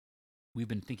we've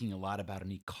been thinking a lot about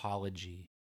an ecology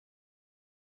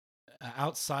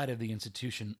outside of the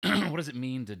institution. What does it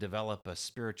mean to develop a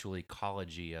spiritual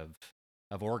ecology of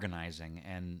organizing?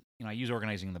 And I use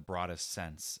organizing in the broadest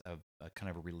sense of a kind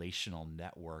of a relational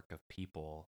network of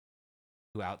people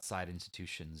who outside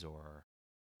institutions or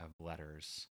of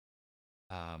letters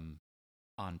um,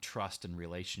 on trust and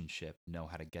relationship know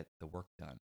how to get the work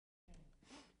done.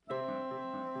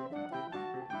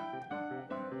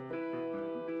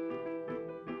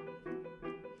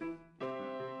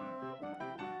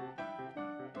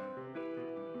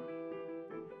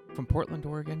 From Portland,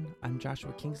 Oregon, I'm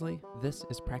Joshua Kingsley. This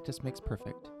is Practice Makes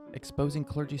Perfect, exposing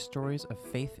clergy stories of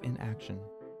faith in action.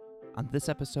 On this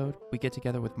episode, we get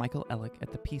together with Michael Ellick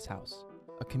at the Peace House,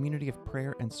 a community of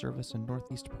prayer and service in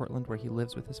Northeast Portland where he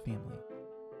lives with his family.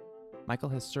 Michael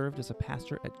has served as a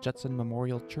pastor at Judson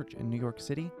Memorial Church in New York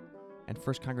City and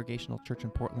First Congregational Church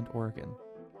in Portland, Oregon.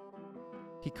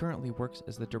 He currently works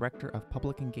as the Director of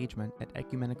Public Engagement at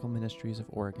Ecumenical Ministries of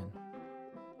Oregon.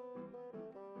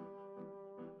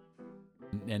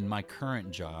 In my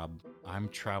current job, I'm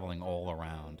traveling all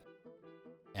around,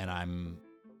 and I'm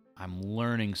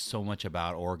learning so much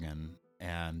about Oregon,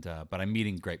 and but I'm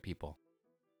meeting great people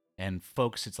and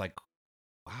folks. It's like,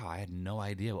 wow, I had no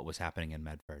idea what was happening in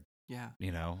Medford. Yeah.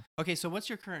 You know, Okay, so what's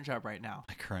your current job right now?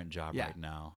 my current job Yeah. right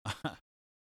now.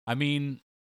 I mean,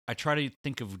 I try to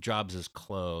think of jobs as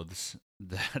clothes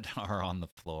that are on the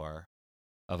floor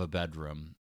of a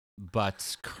bedroom.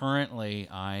 But currently,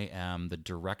 I am the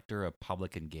director of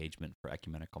public engagement for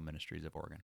Ecumenical Ministries of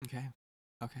Oregon. Okay.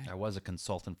 I was a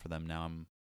consultant for them. Now I'm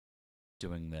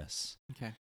doing this,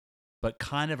 Okay. but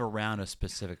kind of around a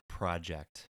specific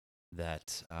project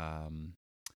that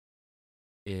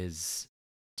is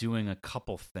doing a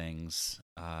couple things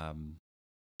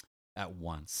at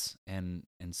once. And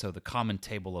so the Common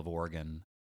Table of Oregon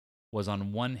was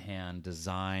on one hand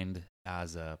designed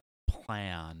as a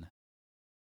plan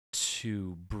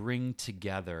to bring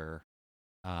together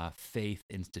faith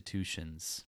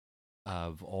institutions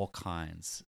of all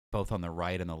kinds, both on the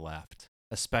right and the left,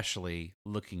 especially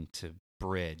looking to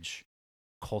bridge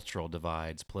cultural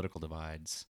divides, political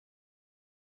divides.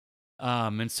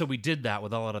 And so we did that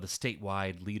with a lot of the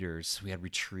statewide leaders. We had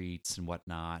retreats and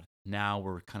whatnot. Now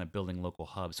we're kind of building local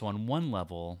hubs. So on one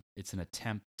level, it's an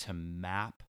attempt to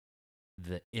map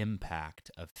the impact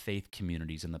of faith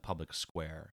communities in the public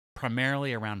square,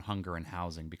 primarily around hunger and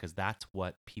housing, because that's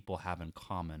what people have in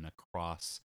common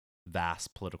across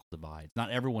vast political divides.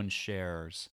 Not everyone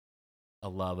shares a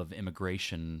love of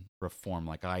immigration reform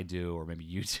like I do, or maybe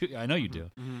you do. I know you do.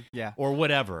 Yeah. Or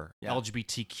whatever, Yeah.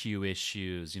 LGBTQ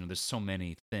issues. There's so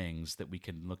many things that we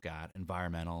can look at,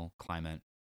 environmental, climate.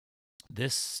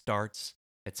 This starts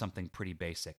at something pretty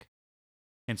basic.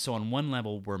 And so on one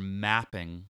level, we're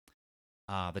mapping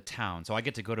the town. So I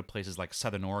get to go to places like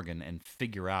Southern Oregon and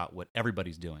figure out what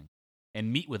everybody's doing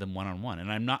and meet with them one-on-one.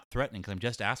 And I'm not threatening because I'm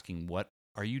just asking, what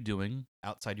are you doing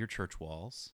outside your church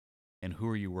walls and who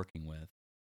are you working with?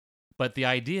 But the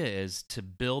idea is to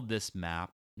build this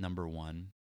map, number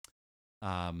one,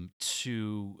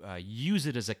 to use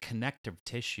it as a connective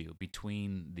tissue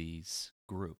between these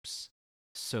groups.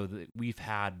 So that we've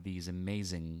had these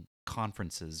amazing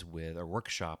conferences with or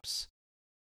workshops.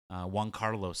 Juan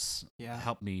Carlos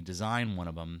helped me design one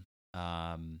of them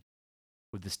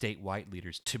with the state white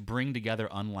leaders to bring together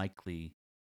unlikely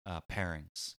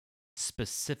pairings,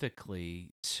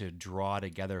 specifically to draw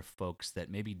together folks that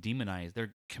maybe demonize,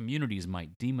 their communities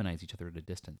might demonize each other at a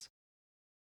distance.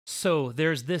 So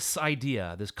there's this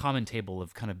idea, this common table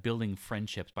of kind of building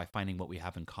friendships by finding what we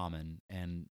have in common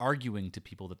and arguing to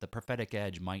people that the prophetic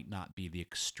edge might not be the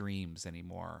extremes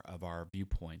anymore of our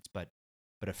viewpoints, but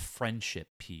a friendship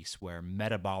piece where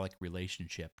metabolic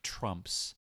relationship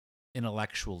trumps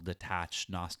intellectual, detached,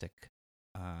 Gnostic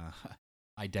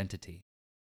identity.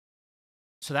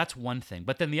 So that's one thing.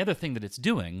 But then the other thing that it's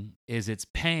doing is it's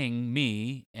paying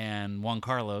me and Juan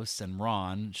Carlos and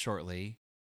Ron shortly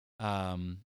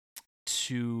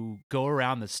to go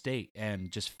around the state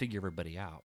and just figure everybody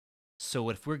out. So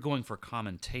if we're going for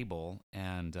common table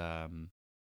and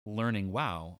learning,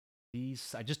 wow,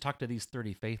 I just talked to these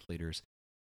 30 faith leaders.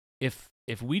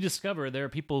 If we discover there are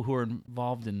people who are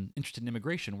involved in interested in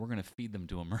immigration, we're going to feed them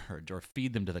to Emerge or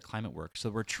feed them to the climate work. So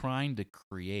we're trying to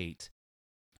create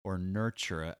or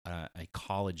nurture a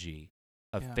ecology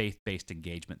of faith-based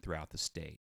engagement throughout the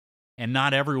state. And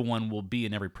not everyone will be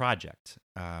in every project.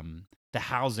 The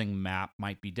housing map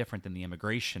might be different than the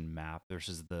immigration map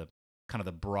versus the kind of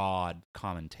the broad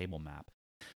common table map.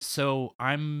 So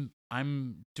I'm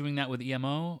doing that with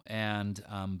EMO, and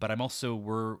but I'm also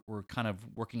we're kind of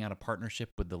working out a partnership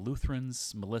with the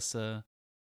Lutherans, Melissa,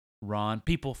 Ron,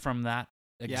 people from that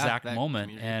exact that moment,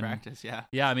 community and practice, yeah.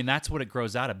 yeah, I mean that's what it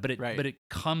grows out of. But Right. it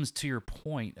comes to your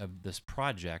point of this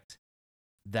project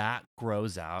that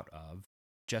grows out of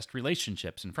just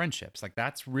relationships and friendships. Like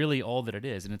that's really all that it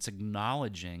is, and it's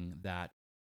acknowledging that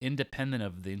independent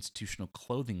of the institutional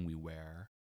clothing we wear,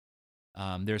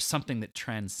 there's something that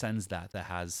transcends that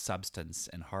has substance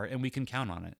and heart, and we can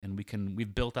count on it. And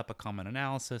we've built up a common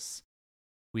analysis.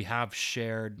 We have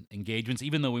shared engagements,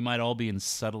 even though we might all be in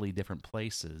subtly different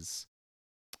places.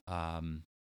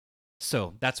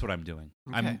 So that's what I'm doing.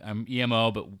 Okay. I'm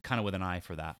EMO, but kind of with an eye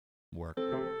for that work.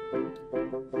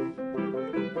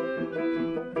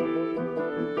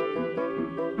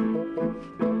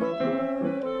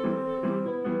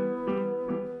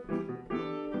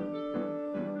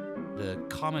 The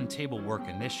common table work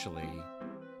initially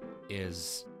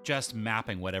is just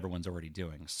mapping what everyone's already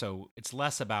doing. So it's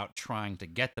less about trying to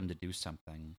get them to do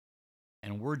something,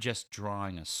 and we're just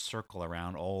drawing a circle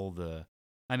around all the.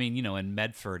 I mean, in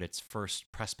Medford, it's First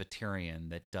Presbyterian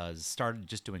that started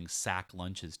just doing sack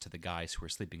lunches to the guys who are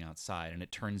sleeping outside, and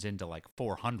it turns into like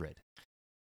 400.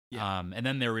 Yeah. And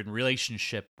then they're in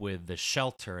relationship with the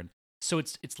shelter, and so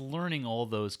it's learning all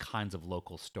those kinds of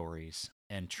local stories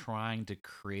and trying to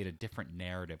create a different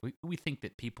narrative. We think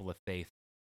that people of faith,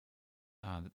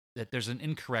 that there's an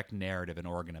incorrect narrative in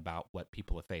Oregon about what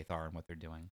people of faith are and what they're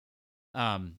doing.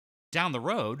 Down the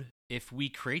road, if we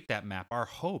create that map, our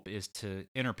hope is to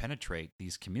interpenetrate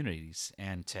these communities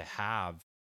and to have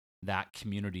that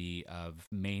community of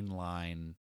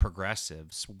mainline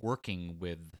progressives working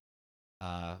with,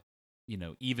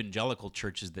 evangelical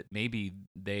churches that maybe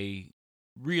they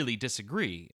really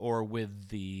disagree, or with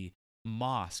the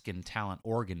mosque in Talent,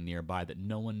 Oregon nearby that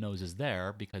no one knows is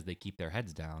there because they keep their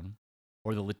heads down,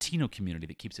 or the Latino community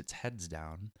that keeps its heads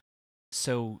down.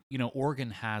 So,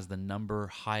 Oregon has the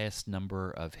highest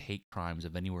number of hate crimes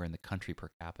of anywhere in the country per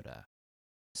capita.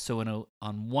 So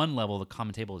on one level, the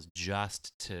common table is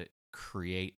just to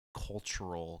create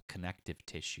cultural connective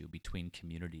tissue between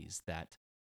communities that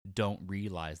don't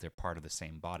realize they're part of the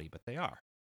same body, but they are.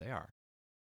 They are.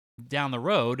 Down the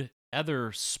road,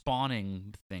 other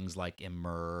spawning things like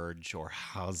Emerge or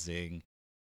housing,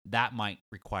 that might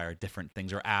require different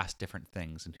things or ask different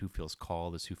things, and who feels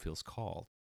called is who feels called.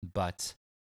 But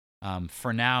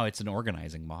for now, it's an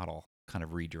organizing model, kind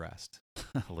of redressed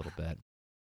a little bit.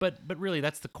 But really,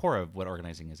 that's the core of what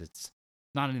organizing is. It's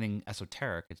not anything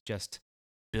esoteric. It's just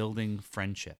building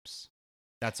friendships.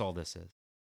 That's all this is.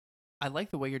 I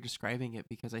like the way you're describing it,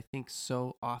 because I think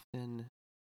so often,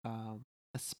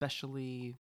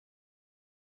 especially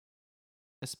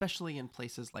in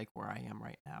places like where I am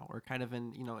right now, or kind of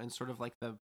in sort of like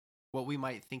what we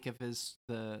might think of as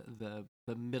the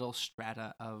middle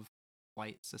strata of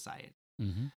white society.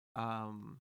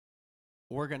 Mm-hmm.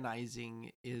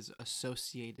 Organizing is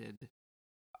associated,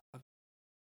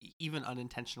 even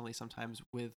unintentionally sometimes,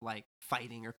 with like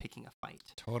fighting or picking a fight.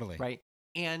 Totally. Right.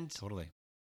 And totally.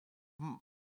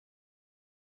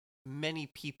 Many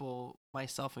people,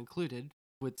 myself included,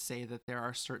 would say that there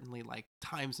are certainly like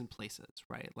times and places,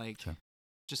 right? Like, sure.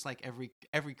 Just like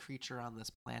every creature on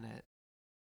this planet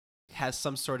has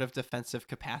some sort of defensive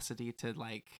capacity to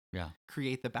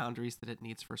create the boundaries that it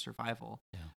needs for survival.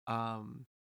 Yeah.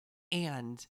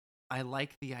 And I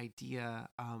like the idea.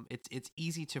 It's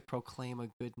easy to proclaim a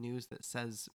good news that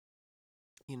says,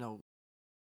 we're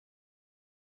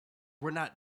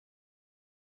not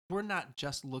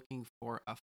just looking for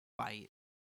a fight.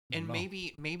 And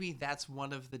maybe that's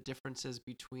one of the differences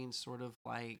between sort of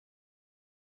like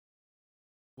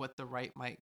what the right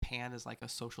might pan as like a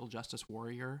social justice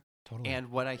warrior, totally, and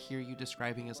what I hear you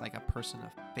describing as like a person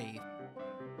of faith.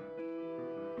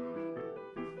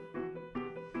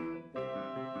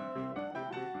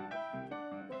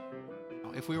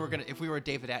 If we were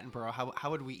David Attenborough,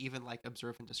 how would we even like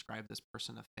observe and describe this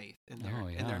person of faith in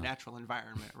their natural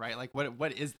environment, right? Like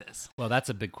what is this? Well, that's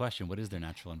a big question. What is their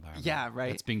natural environment? Yeah,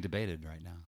 right. That's being debated right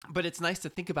now. But it's nice to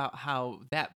think about how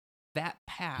that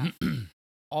path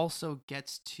also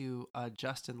gets to a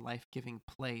just and life-giving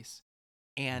place.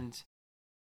 And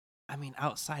I mean,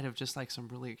 outside of just like some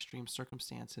really extreme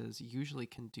circumstances, usually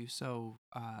can do so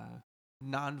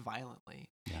non-violently.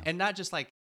 Yeah. And not just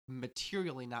like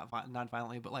materially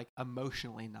non-violently, but like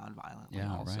emotionally non-violently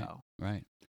also. Right.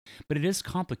 But it is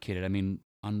complicated. I mean,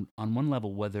 on one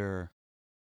level, I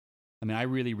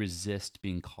really resist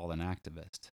being called an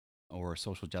activist or a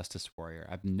social justice warrior.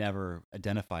 I've never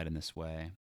identified in this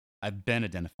way. I've been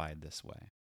identified this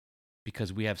way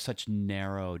because we have such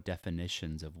narrow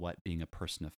definitions of what being a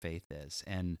person of faith is.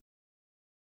 And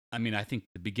I mean, I think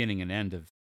the beginning and end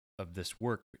of this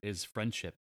work is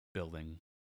friendship building.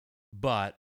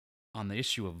 But on the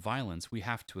issue of violence, we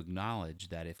have to acknowledge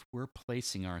that if we're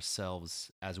placing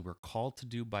ourselves, as we're called to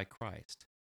do by Christ,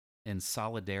 in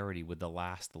solidarity with the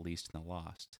last, the least, and the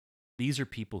lost, these are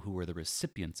people who are the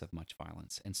recipients of much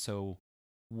violence. And so,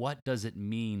 what does it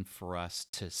mean for us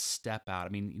to step out? I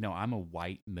mean, I'm a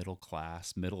white, middle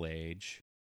class, middle age,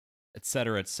 et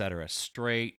cetera,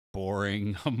 straight,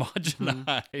 boring,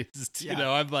 homogenized.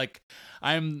 Yeah. I'm like,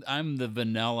 I'm the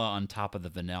vanilla on top of the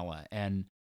vanilla. And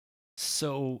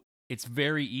so it's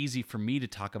very easy for me to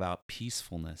talk about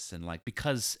peacefulness and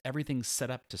because everything's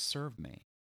set up to serve me.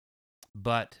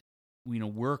 But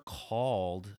we're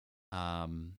called out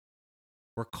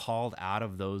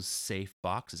of those safe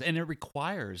boxes, and it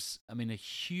requires, a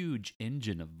huge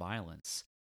engine of violence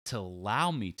to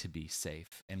allow me to be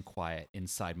safe and quiet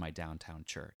inside my downtown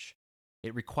church.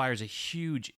 It requires a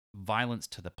huge violence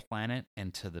to the planet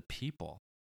and to the people.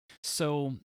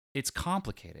 So it's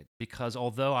complicated because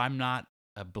although I'm not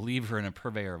a believer in a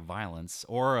purveyor of violence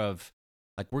or of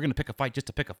we're going to pick a fight just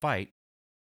to pick a fight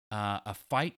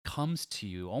comes to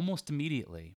you almost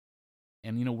immediately.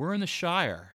 And, we're in the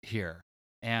Shire here,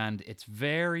 and it's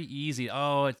very easy.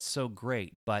 Oh, it's so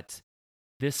great. But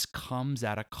this comes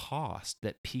at a cost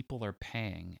that people are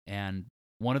paying. And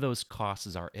one of those costs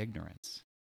is our ignorance.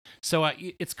 So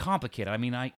it's complicated.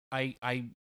 I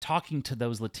talking to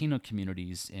those Latino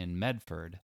communities in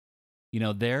Medford,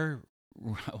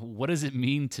 what does it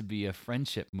mean to be a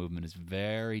friendship movement is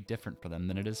very different for them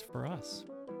than it is for us.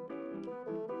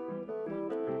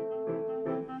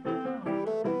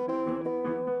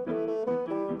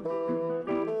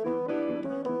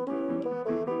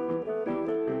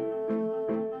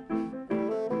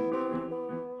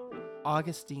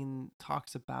 Augustine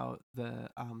talks about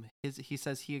he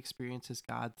says he experiences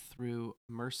God through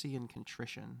mercy and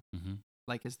contrition, Mm-hmm.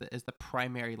 is the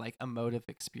primary emotive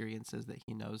experiences that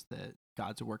he knows that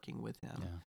God's working with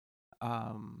him.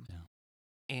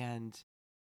 And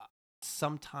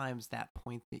sometimes that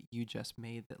point that you just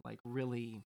made, that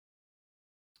really,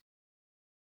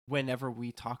 whenever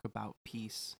we talk about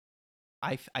peace,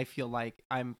 I feel like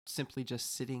I'm simply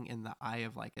just sitting in the eye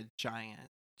of a giant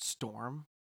storm.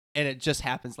 And it just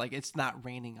happens it's not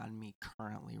raining on me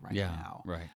currently now.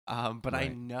 Right. But right. I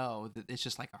know that it's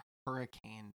just a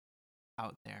hurricane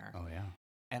out there. Oh yeah.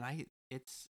 And I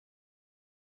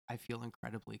feel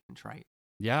incredibly contrite.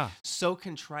 Yeah. So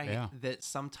contrite that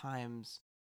sometimes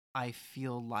I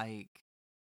feel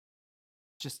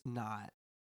just not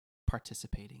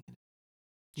participating in it.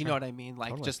 You know what I mean?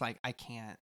 Totally. Just I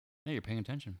can't. Yeah, you're paying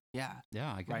attention. Yeah.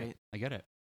 Yeah, I get it. I get it.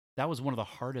 That was one of the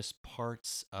hardest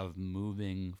parts of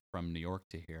moving from New York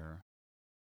to here,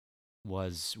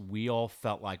 was we all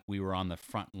felt like we were on the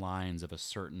front lines of a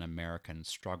certain American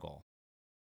struggle.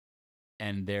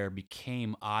 And there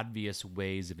became obvious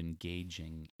ways of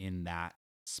engaging in that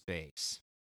space.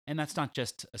 And that's not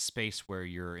just a space where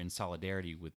you're in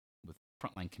solidarity with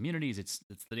frontline communities. It's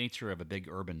the nature of a big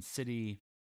urban city.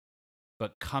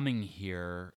 But coming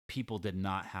here, people did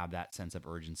not have that sense of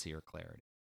urgency or clarity.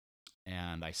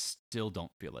 And I still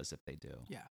don't feel as if they do.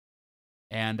 Yeah.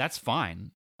 And that's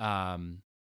fine.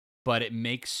 But it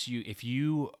makes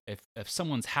you, if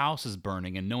someone's house is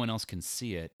burning and no one else can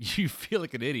see it, you feel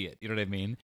like an idiot. You know what I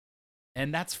mean?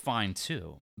 And that's fine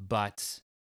too. But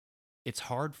it's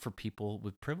hard for people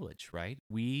with privilege, right?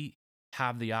 We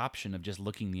have the option of just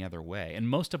looking the other way. And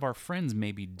most of our friends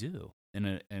maybe do in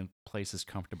a place as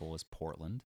comfortable as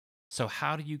Portland. So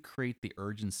how do you create the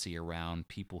urgency around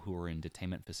people who are in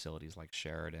detainment facilities like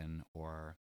Sheridan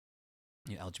or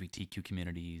LGBTQ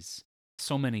communities?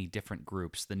 So many different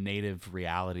groups. The native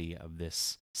reality of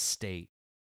this state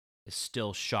is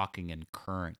still shocking and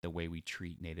current, the way we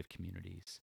treat native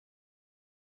communities.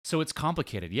 So it's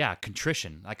complicated. Yeah,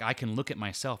 contrition. I can look at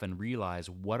myself and realize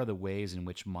what are the ways in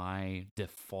which my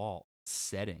default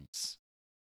settings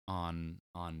on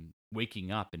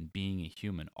waking up and being a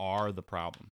human are the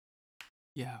problem.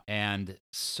 Yeah. And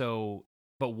so,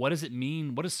 but what does it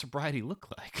mean? What does sobriety look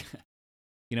like?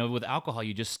 With alcohol,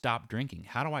 you just stop drinking.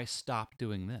 How do I stop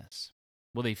doing this?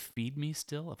 Will they feed me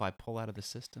still if I pull out of the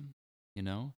system?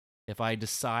 If I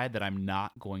decide that I'm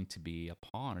not going to be a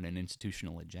pawn in an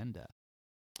institutional agenda,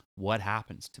 what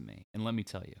happens to me? And let me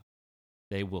tell you,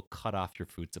 they will cut off your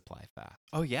food supply fast.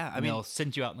 Oh, yeah. They'll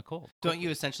send you out in the cold. Don't you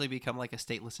essentially become a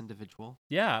stateless individual?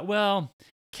 Yeah, well,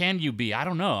 can you be? I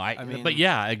don't know. But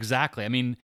yeah, exactly.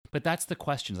 But that's the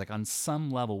question. It's on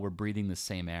some level, we're breathing the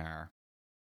same air.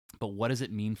 But what does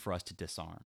it mean for us to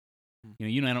disarm? I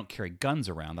don't carry guns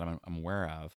around that I'm aware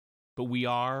of, but we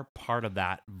are part of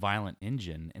that violent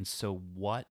engine. And so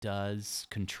what does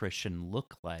contrition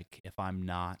look like if I'm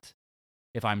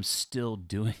still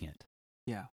doing it?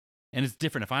 Yeah. And it's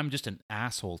different if I'm just an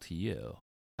asshole to you.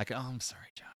 Like, oh, I'm sorry,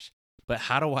 Josh. But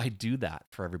how do I do that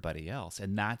for everybody else?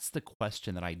 And that's the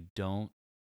question that I don't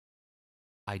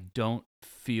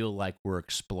feel like we're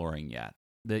exploring yet.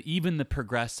 Even the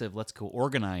progressive, let's go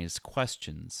organized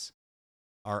questions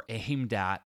are aimed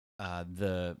at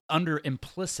the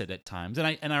implicit at times.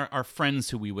 And our friends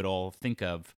who we would all think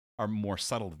of are more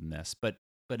subtle than this, but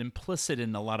implicit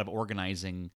in a lot of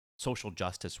organizing social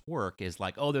justice work is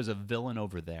like, oh, there's a villain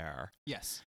over there.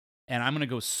 Yes. And I'm going to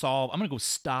go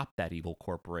stop that evil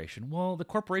corporation. Well, the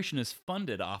corporation is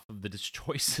funded off of the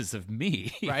choices of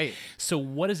me. Right. So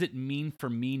what does it mean for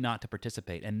me not to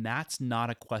participate? And that's not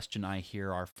a question I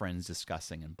hear our friends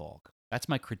discussing in bulk. That's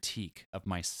my critique of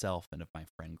myself and of my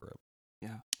friend group.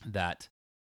 Yeah. That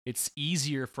it's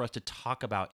easier for us to talk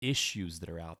about issues that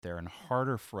are out there and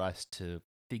harder for us to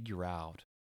figure out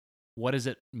what does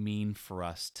it mean for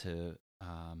us to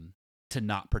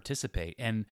not participate.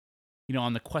 And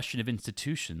on the question of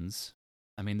institutions,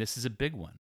 I mean, this is a big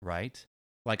one, right?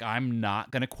 Like, I'm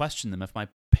not going to question them if my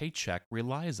paycheck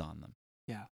relies on them.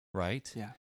 Yeah. Right?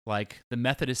 Yeah. Like, the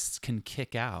Methodists can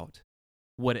kick out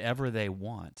whatever they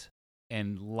want,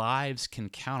 and lives can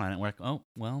count on it. We're like, oh,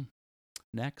 well,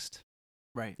 next.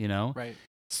 Right. Right.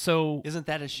 So isn't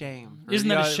that a shame? Isn't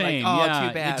that a shame? Like, oh, yeah.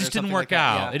 too bad. It just didn't work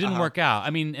out. It didn't work out. I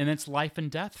mean, and it's life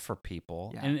and death for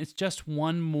people. Yeah. And it's just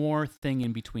one more thing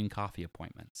in between coffee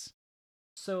appointments.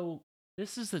 So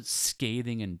this is a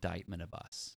scathing indictment of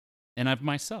us and of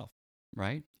myself,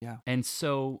 right? Yeah. And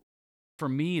so for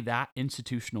me, that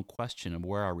institutional question of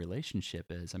where our relationship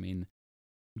is, I mean,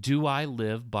 do I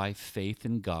live by faith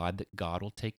in God that God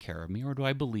will take care of me, or do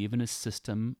I believe in a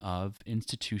system of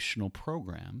institutional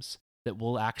programs that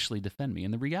will actually defend me?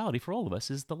 And the reality for all of us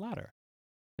is the latter.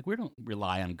 Like, we don't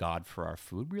rely on God for our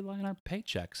food. We rely on our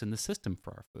paychecks and the system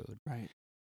for our food. Right.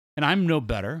 And I'm no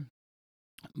better,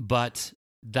 but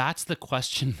that's the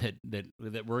question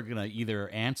that we're going to either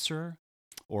answer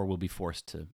or we'll be forced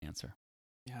to answer.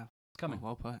 Yeah. It's coming.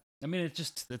 Well put. I mean,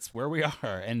 it's where we are.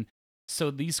 And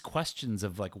so these questions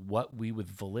of like what we with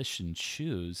volition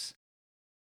choose,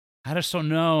 I just don't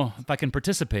know if I can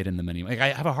participate in them anymore. Like,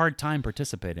 I have a hard time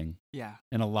participating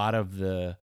in a lot of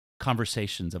the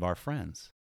conversations of our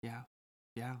friends. Yeah.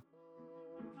 Yeah.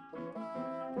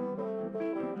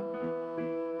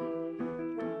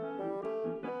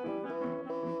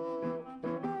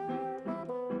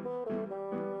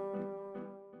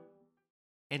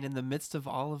 And in the midst of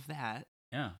all of that,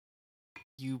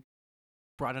 you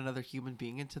brought another human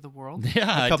being into the world.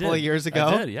 Yeah, a couple of years ago.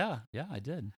 I did. Yeah, I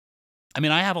did. I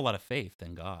mean, I have a lot of faith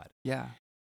in God. Yeah.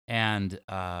 And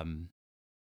yeah,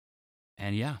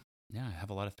 I have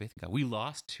a lot of faith in God. We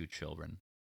lost 2 children.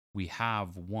 We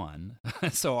have 1.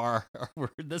 So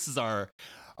this is our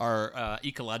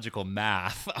ecological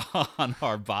math on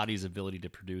our body's ability to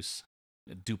produce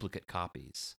duplicate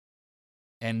copies.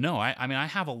 And no, I mean, I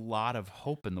have a lot of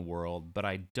hope in the world, but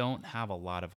I don't have a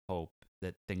lot of hope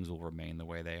that things will remain the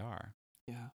way they are.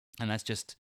 Yeah. And that's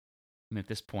just, I mean, at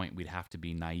this point, we'd have to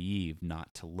be naive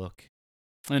not to look.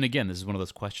 And again, this is one of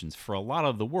those questions. For a lot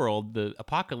of the world, the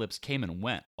apocalypse came and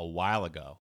went a while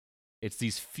ago. It's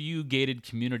these few gated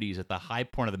communities at the high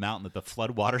point of the mountain that the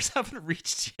floodwaters haven't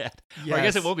reached yet. Yes, or I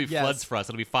guess it won't be floods for us.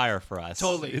 It'll be fire for us.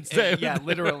 Totally. Yeah,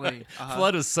 literally.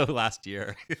 Flood was so last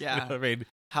year. Yeah. You know what I mean?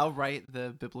 How right the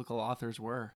biblical authors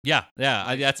were. Yeah.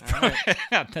 That's right.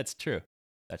 That's true.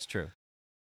 That's true.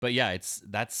 But yeah,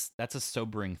 that's a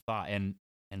sobering thought. And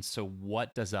so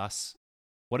what does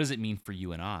it mean for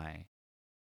you and I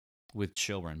with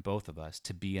children, both of us,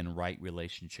 to be in right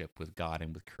relationship with God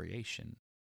and with creation?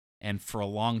 And for a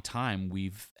long time,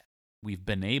 we've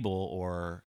been able,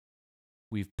 or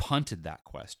we've punted that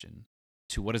question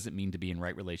to what does it mean to be in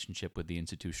right relationship with the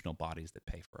institutional bodies that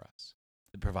pay for us,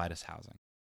 that provide us housing.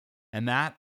 And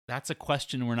that's a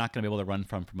question we're not going to be able to run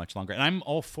from for much longer. And I'm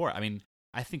all for it. I mean,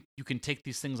 I think you can take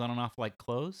these things on and off like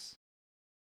clothes,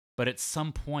 but at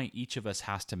some point, each of us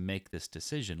has to make this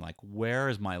decision. Like, where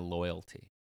is my loyalty?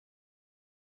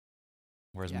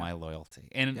 Where's my loyalty?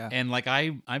 And like,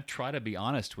 I try to be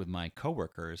honest with my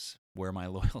coworkers where my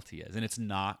loyalty is, and it's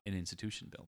not an institution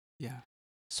built. Yeah.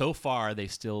 So far, they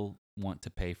still want to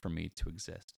pay for me to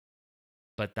exist.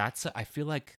 But I feel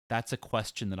like that's a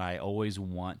question that I always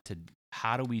want to,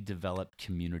 how do we develop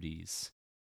communities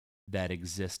that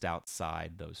exist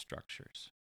outside those structures?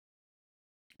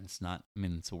 It's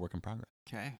a work in progress.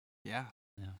 Okay. Yeah.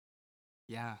 Yeah.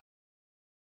 Yeah.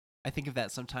 I think of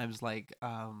that sometimes like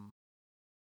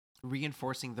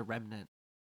reinforcing the remnant.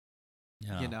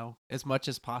 Yeah. You know, as much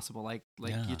as possible. Like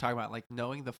you talk about, like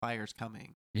knowing the fire's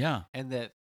coming. Yeah. And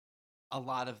that a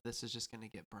lot of this is just going to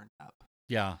get burnt up.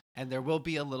 Yeah. and there will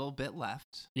be a little bit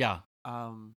left. Yeah.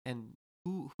 And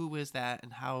who is that,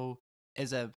 and how,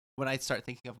 when I start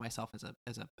thinking of myself as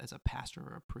a pastor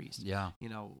or a priest, Yeah.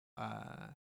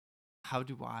 how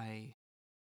do I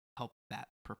help that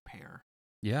prepare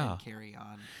Yeah. and carry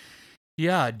on?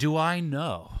 Yeah. Do I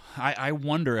know? I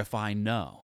wonder if I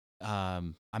know.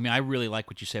 I mean, I really like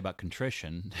what you say about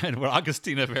contrition and what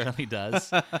Augustine apparently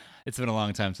does. It's been a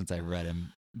long time since I've read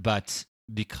him, but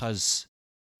because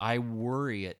I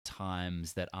worry at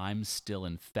times that I'm still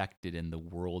infected in the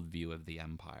worldview of the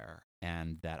empire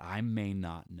and that I may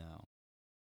not know.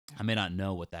 I may not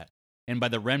know what that, and by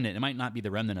the remnant, it might not be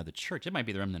the remnant of the church. It might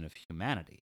be the remnant of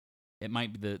humanity. It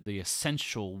might be the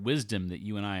essential wisdom that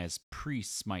you and I as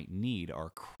priests might need are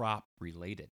crop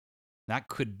related. That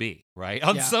could be, right?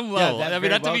 On some level. that I mean,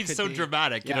 very not to well be could so be.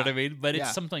 dramatic, you know Yeah. what I mean? But it's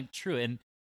Yeah. something true. And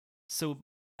so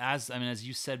as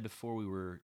you said before we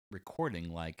were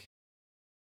recording, like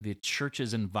the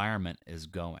church's environment is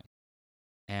going.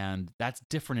 And that's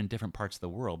different in different parts of the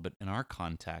world, but in our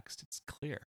context, it's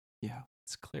clear. Yeah.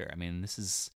 It's clear. I mean, this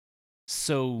is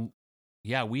so,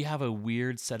 yeah, we have a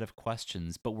weird set of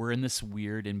questions, but we're in this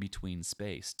weird in-between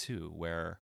space too,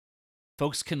 where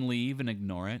folks can leave and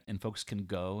ignore it, and folks can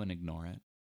go and ignore it.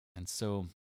 And so,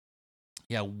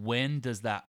 yeah, when does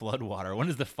that floodwater, when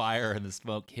does the fire and the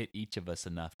smoke hit each of us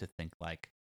enough to think like,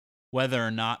 whether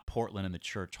or not Portland and the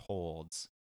church holds,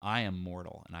 I am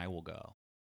mortal and I will go.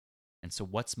 And so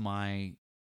what's my,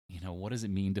 what does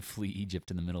it mean to flee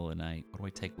Egypt in the middle of the night? What do I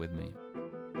take with me?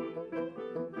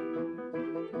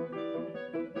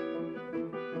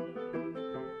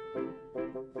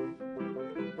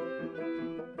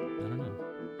 I don't know.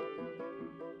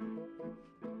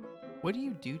 What do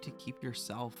you do to keep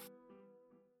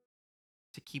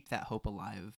that hope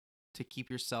alive, to keep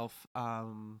yourself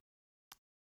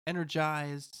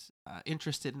energized,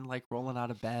 interested in like rolling out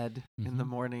of bed in the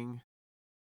morning?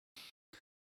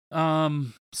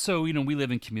 So, we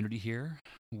live in community here.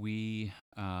 We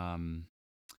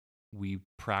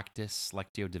practice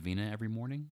Lectio Divina every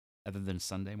morning, other than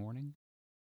Sunday morning.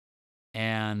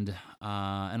 And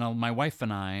my wife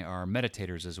and I are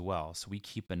meditators as well. So we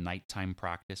keep a nighttime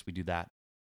practice. We do that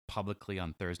publicly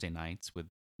on Thursday nights with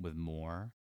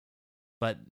more.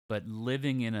 But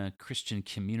living in a Christian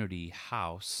community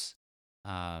house,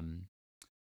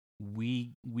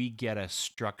 we get a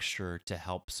structure to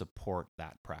help support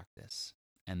that practice.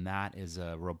 And that is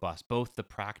a robust, both the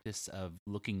practice of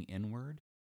looking inward,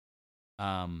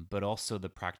 but also the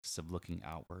practice of looking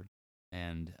outward.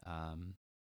 And,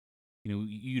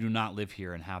 you do not live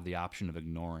here and have the option of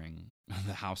ignoring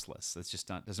the houseless. That's just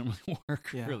doesn't really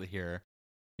work really here.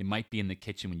 It might be in the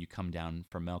kitchen when you come down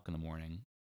for milk in the morning.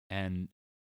 And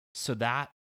so that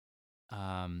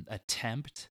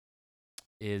attempt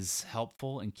is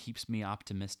helpful and keeps me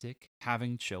optimistic.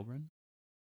 Having children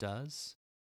does.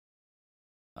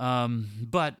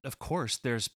 But of course,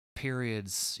 there's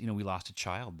periods, we lost a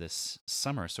child this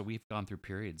summer, so we've gone through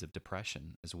periods of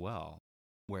depression as well,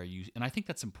 where and I think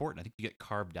that's important. I think you get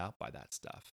carved out by that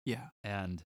stuff. Yeah.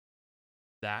 And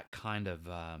that kind of,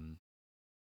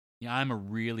 I'm a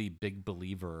really big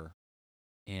believer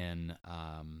in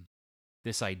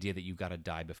this idea that you got to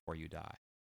die before you die.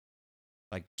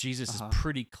 Like Jesus is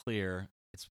pretty clear.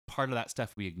 It's part of that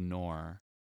stuff we ignore.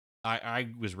 I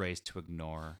was raised to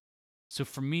ignore. So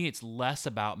for me, it's less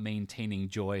about maintaining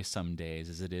joy some days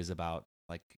as it is about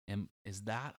like, is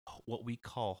that what we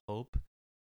call hope?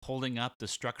 Holding up the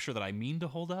structure that I mean to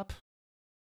hold up?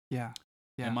 Yeah.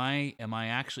 Yeah. Am I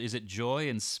actually, is it joy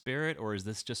and spirit, or is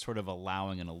this just sort of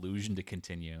allowing an illusion to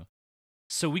continue?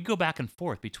 So we go back and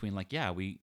forth between like, yeah,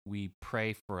 we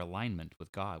pray for alignment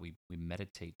with God. We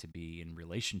meditate to be in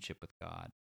relationship with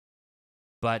God.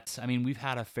 But I mean, we've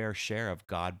had a fair share of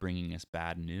God bringing us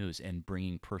bad news and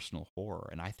bringing personal horror.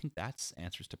 And I think that's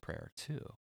answers to prayer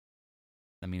too.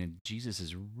 I mean, Jesus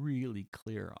is really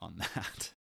clear on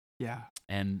that. Yeah.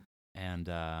 And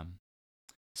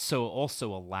so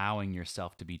also allowing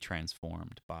yourself to be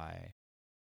transformed by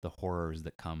the horrors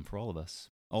that come for all of us.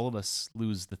 All of us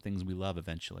lose the things we love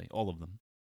eventually, all of them.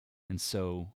 And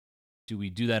so do we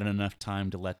do that in enough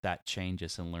time to let that change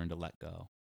us and learn to let go?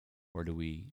 Or do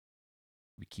we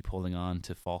keep holding on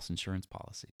to false insurance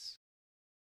policies?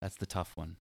 That's the tough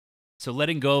one. So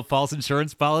letting go of false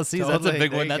insurance policies, Totally. that's a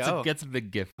big There one. you That's a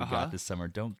big gift we got this summer.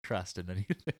 Don't trust in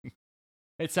anything.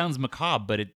 It sounds macabre,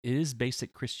 but it is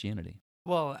basic Christianity.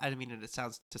 Well, I mean, it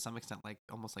sounds to some extent like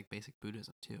almost like basic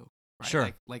Buddhism too. Right?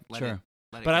 Sure. Like let sure. it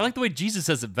let it but go. I like the way Jesus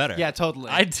says it better. Yeah, totally.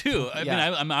 I do. I Yeah.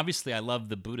 mean, I'm obviously I love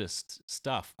the Buddhist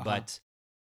stuff, but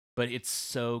it's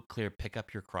so clear. Pick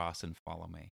up your cross and follow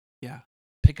me. Yeah.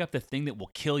 Pick up the thing that will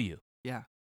kill you. Yeah.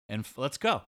 and let's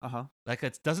go. Uh-huh. Like,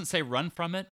 it doesn't say run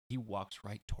from it. He walks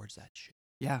right towards that shoe.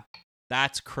 Yeah.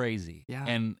 That's crazy. Yeah.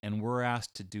 And we're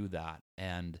asked to do that.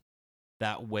 And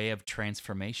that way of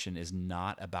transformation is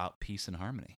not about peace and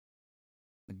harmony.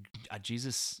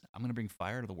 Jesus, I'm going to bring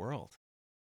fire to the world.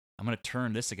 I'm going to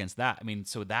turn this against that. I mean,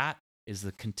 so that is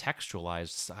the contextualized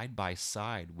side by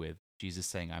side with Jesus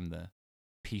saying, I'm the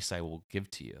peace I will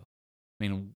give to you. I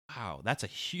mean, wow, that's a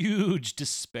huge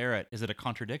disparate. Is it a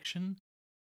contradiction?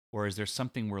 Or is there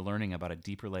something we're learning about a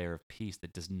deeper layer of peace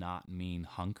that does not mean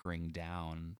hunkering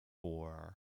down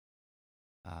for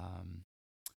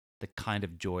the kind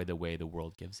of joy the way the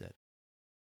world gives it?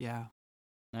 Yeah.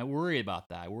 And I worry about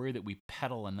that. I worry that we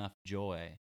peddle enough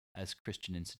joy as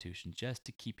Christian institutions just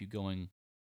to keep you going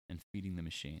and feeding the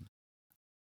machine.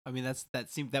 I mean,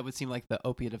 that would seem like the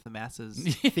opiate of the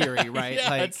masses theory, right? Yeah,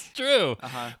 like, it's true.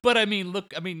 Uh-huh. But I mean,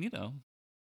 look,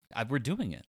 we're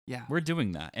doing it. Yeah. We're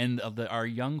doing that. And our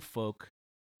young folk,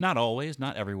 not always,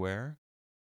 not everywhere,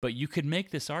 but you could make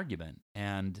this argument.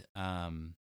 And I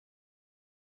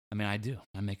do.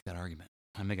 I make that argument.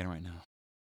 I'm making it right now.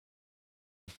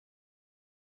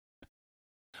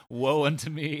 Woe unto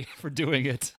me for doing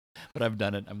it. But I've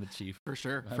done it. I'm the chief. For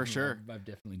sure. I've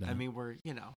definitely done it. I mean, we're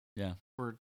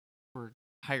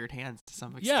hired hands to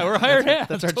some extent. Yeah, we're hired hands.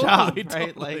 That's our Totally, job, right?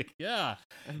 totally. Like, yeah.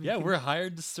 I mean, Yeah, we're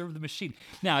hired to serve the machine.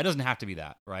 Now, it doesn't have to be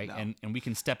that, right? No. And we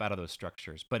can step out of those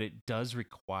structures, but it does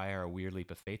require a weird leap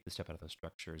of faith to step out of those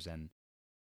structures. And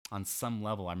on some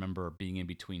level, I remember being in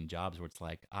between jobs where it's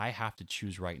like, I have to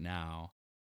choose right now.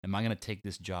 Am I going to take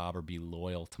this job or be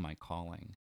loyal to my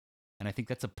calling? And I think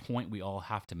that's a point we all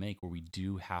have to make where we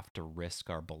do have to risk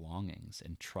our belongings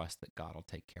and trust that God will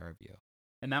take care of you.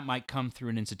 And that might come through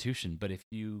an institution, but if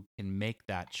you can make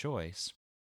that choice,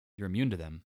 you're immune to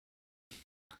them.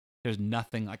 There's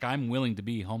nothing, like, I'm willing to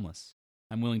be homeless.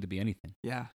 I'm willing to be anything.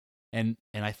 Yeah. And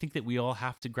I think that we all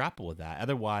have to grapple with that.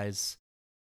 Otherwise,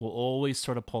 we'll always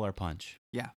sort of pull our punch.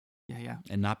 Yeah.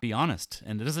 And not be honest.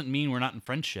 And it doesn't mean we're not in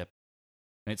friendship.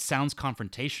 And it sounds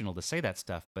confrontational to say that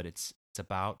stuff, but it's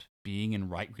about being in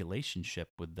right relationship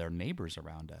with their neighbors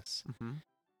around us. Mm-hmm.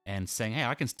 And saying, hey,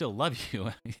 I can still love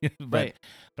you. Right.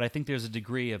 But I think there's a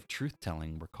degree of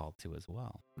truth-telling we're called to as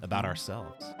well, about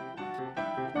ourselves.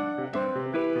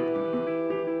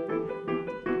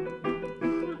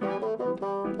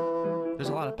 There's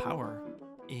a lot of power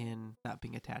in not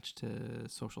being attached to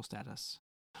social status.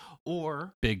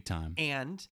 Or big time.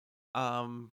 And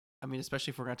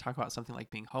especially if we're going to talk about something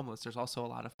like being homeless, there's also a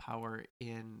lot of power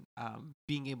in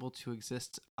being able to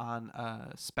exist on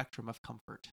a spectrum of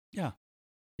comfort. Yeah.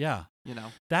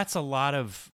 That's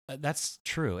that's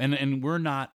true. And we're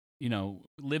not,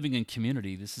 living in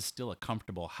community. This is still a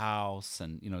comfortable house.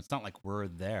 And, it's not like we're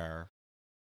there.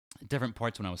 At different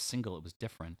parts when I was single, it was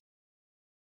different.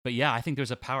 But yeah, I think there's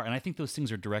a power. And I think those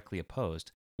things are directly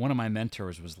opposed. One of my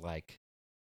mentors was like,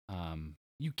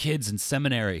 you kids in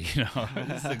seminary,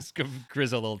 this like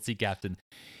grizzled old sea captain,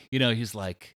 he's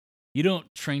like, you don't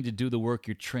train to do the work.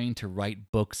 You're trained to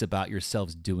write books about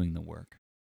yourselves doing the work.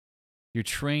 You're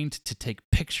trained to take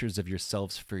pictures of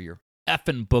yourselves for your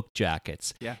effing book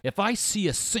jackets. Yeah. If I see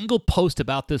a single post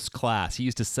about this class, he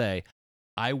used to say,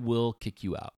 I will kick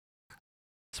you out.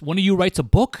 So one of you writes a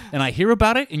book and I hear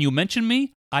about it and you mention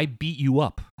me, I beat you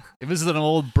up. If this is an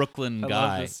old Brooklyn guy. I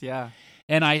love this, yeah.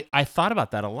 And I thought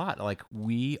about that a lot. Like,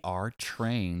 we are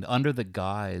trained under the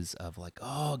guise of like,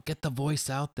 oh, get the voice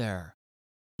out there.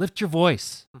 Lift your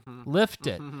voice. Mm-hmm. Lift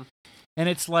it. Mm-hmm. And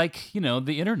it's like,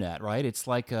 the internet, right? It's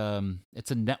like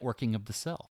it's a networking of the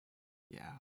self.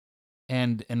 Yeah.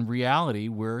 And in reality,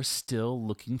 we're still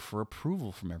looking for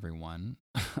approval from everyone.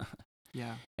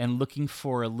 Yeah. And looking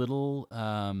for a little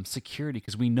security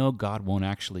because we know God won't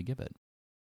actually give it.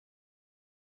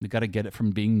 We got to get it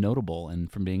from being notable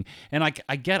and from being, and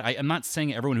I'm not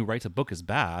saying everyone who writes a book is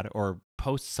bad or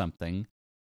posts something,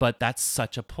 but that's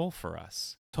such a pull for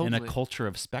us in a culture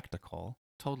of spectacle.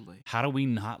 Totally. How do we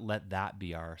not let that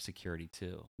be our security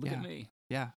too? Look at me.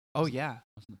 Yeah. Oh yeah.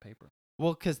 What's in the paper?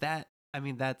 Well, because that's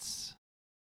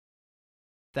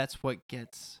what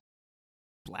gets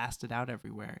blasted out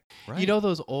everywhere. Right.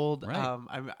 Those old right.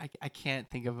 I can't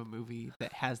think of a movie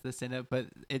that has this in it, but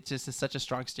it just is such a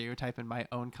strong stereotype in my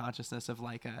own consciousness of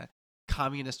like a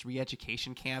communist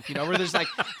re-education camp, where there's like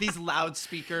these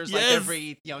loudspeakers yes. like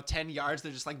every 10 yards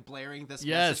they're just like blaring this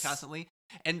message constantly.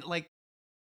 And like,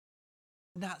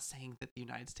 not saying that the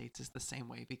United States is the same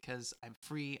way, because I'm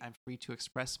free to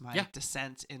express my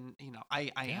dissent, and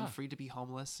I am free to be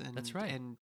homeless, and that's right,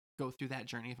 and go through that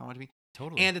journey if I want to be.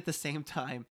 Totally. And at the same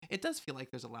time, it does feel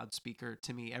like there's a loudspeaker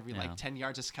to me every like 10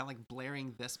 yards, just kind of like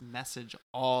blaring this message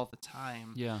all the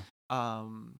time. Yeah.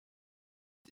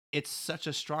 it's such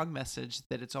a strong message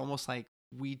that it's almost like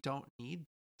we don't need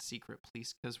secret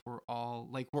police because we're all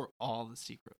the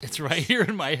secret police. It's right here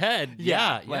in my head.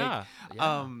 Yeah, Yeah.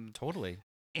 Totally.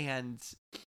 And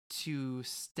to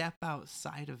step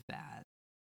outside of that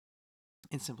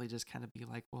and simply just kind of be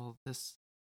like, well, this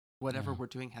whatever we're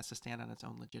doing has to stand on its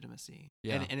own legitimacy.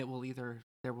 Yeah. And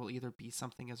there will either be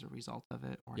something as a result of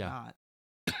it or Yeah. not.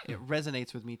 It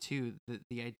resonates with me too,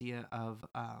 the idea of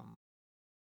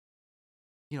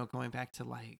going back to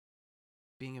like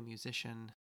being a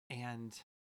musician, and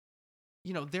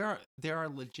there are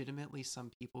legitimately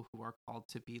some people who are called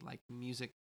to be like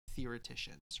music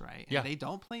theoreticians, right? And they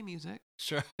don't play music.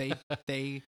 Sure.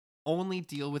 They only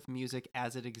deal with music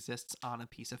as it exists on a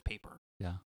piece of paper.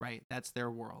 Yeah. Right? That's their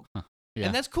world. Huh. Yeah.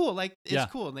 And that's cool. Like,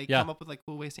 it's cool. And they come up with like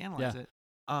cool ways to analyze it.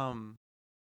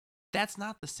 That's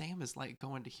not the same as like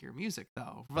going to hear music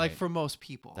though. Like for most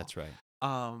people. That's right.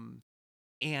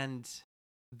 And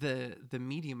the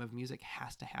medium of music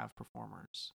has to have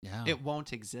performers. Yeah. It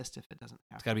won't exist if it doesn't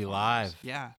have It's got to be performers. live.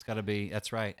 Yeah. It's got to be.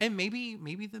 That's right. And maybe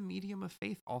the medium of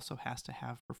faith also has to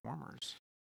have performers.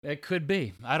 It could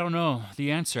be. I don't know the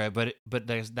answer, but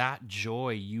there's that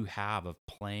joy you have of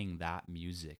playing that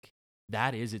music.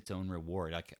 That is its own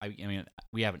reward. Like I mean,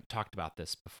 we haven't talked about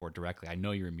this before directly. I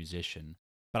know you're a musician,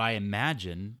 but I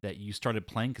imagine that you started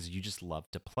playing because you just love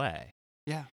to play.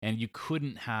 Yeah. And you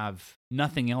couldn't have,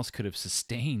 nothing else could have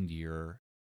sustained your,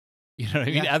 you know what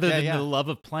I mean? Other than the love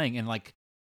of playing. And like,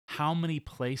 how many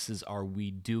places are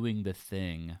we doing the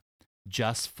thing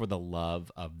just for the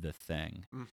love of the thing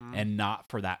and not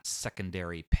for that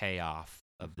secondary payoff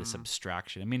of this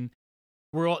abstraction? I mean,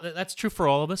 that's true for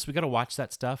all of us. We got to watch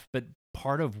that stuff. But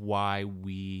part of why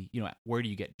we, where do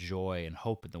you get joy and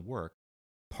hope in the work?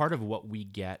 Part of what we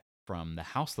get from the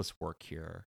houseless work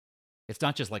here, it's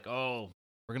not just like, oh,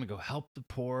 we're going to go help the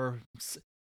poor.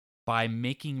 By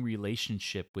making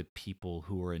relationship with people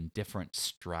who are in different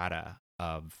strata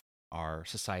of our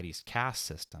society's caste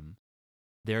system,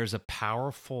 there's a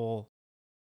powerful,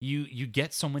 you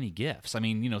get so many gifts. I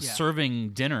mean,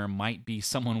 serving dinner might be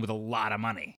someone with a lot of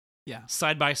money. Yeah.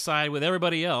 Side by side with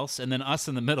everybody else, and then us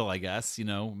in the middle, I guess,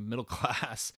 middle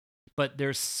class. But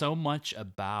there's so much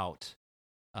about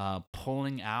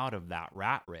pulling out of that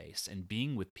rat race and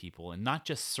being with people, and not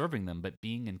just serving them, but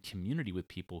being in community with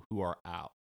people who are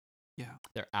out. Yeah.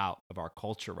 They're out of our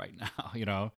culture right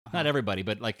now, Not everybody,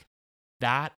 but like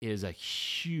that is a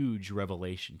huge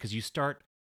revelation, because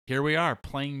here we are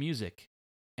playing music,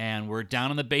 and we're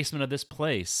down in the basement of this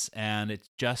place, and it's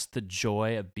just the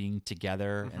joy of being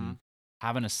together and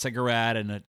having a cigarette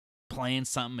and playing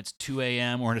something. It's 2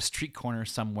 a.m. or in a street corner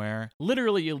somewhere,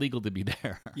 literally illegal to be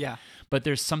there. Yeah. But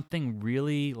there's something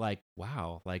really like,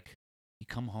 wow, like you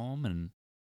come home and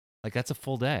like that's a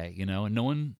full day, and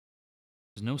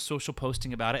there's no social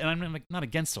posting about it. And I'm like, not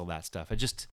against all that stuff. I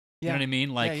just, you know what I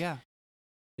mean? Like,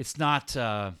 it's not,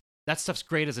 that stuff's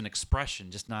great as an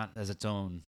expression, just not as its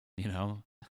own,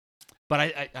 But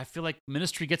I feel like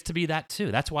ministry gets to be that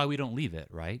too. That's why we don't leave it,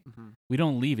 right? We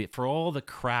don't leave it. For all the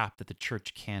crap that the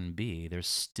church can be, there's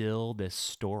still this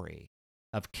story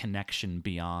of connection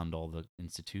beyond all the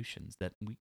institutions that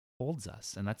holds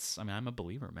us. And I'm a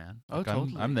believer, man. Like,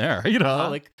 totally. I'm there,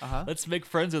 let's make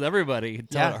friends with everybody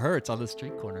until it hurts on the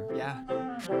street corner. Yeah.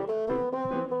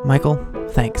 Michael,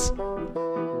 thanks.